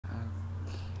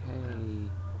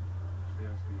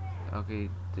Okay,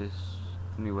 this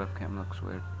new webcam looks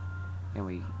weird.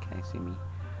 Anyway, can you see me?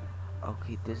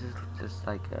 Okay, this is just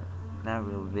like a not a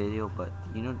real video, but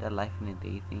you know that life in a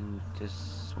day thing.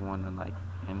 Just wanna like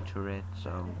enter it.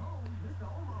 So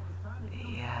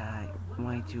yeah, I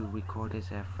wanted to record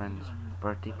this at a friend's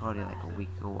birthday party like a week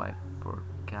ago. I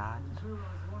forgot.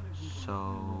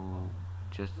 So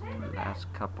just the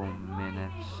last couple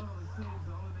minutes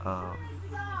of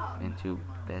into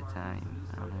bedtime.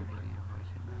 I don't know if you can watch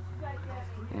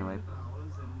it. Anyway,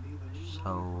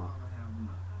 so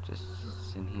just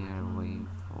sitting here waiting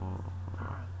for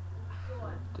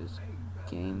this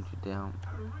game to down.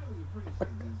 What?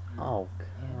 Oh,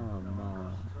 come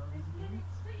on.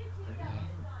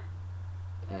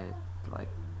 It like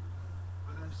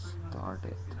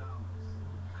started.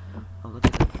 Oh, look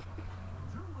at this.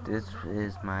 This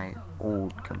is my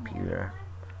old computer.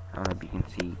 I don't know if you can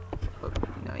see, but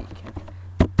no, you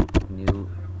can't. New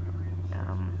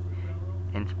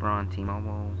Inspiron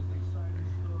T-Mobile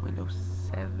Windows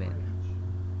 7.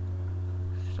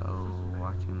 So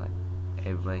watching like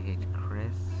everybody hates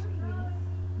Chris.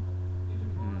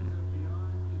 Hmm.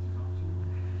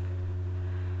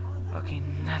 Okay,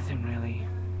 nothing really.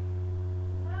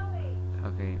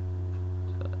 Okay,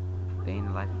 so day in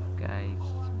the life, guys.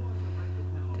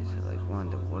 This is like one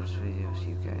of the worst videos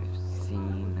you guys have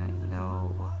seen. I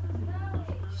know.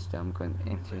 Still, I'm going to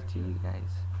enter it to you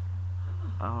guys.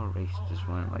 I'll erase this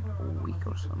one in like a week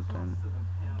or something,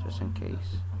 just in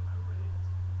case.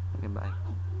 Goodbye.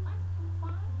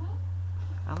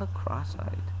 I look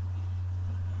cross-eyed.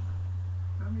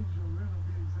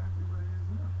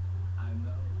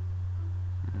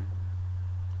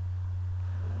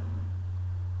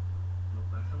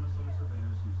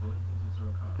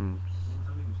 Hmm.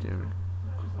 I'm still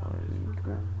recording.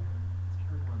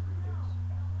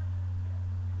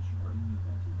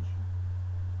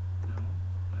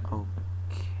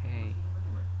 Okay,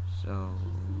 so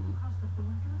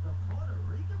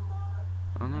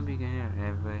I'm gonna begin here.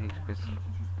 Everybody express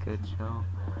good show.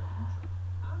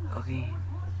 Okay,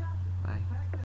 bye.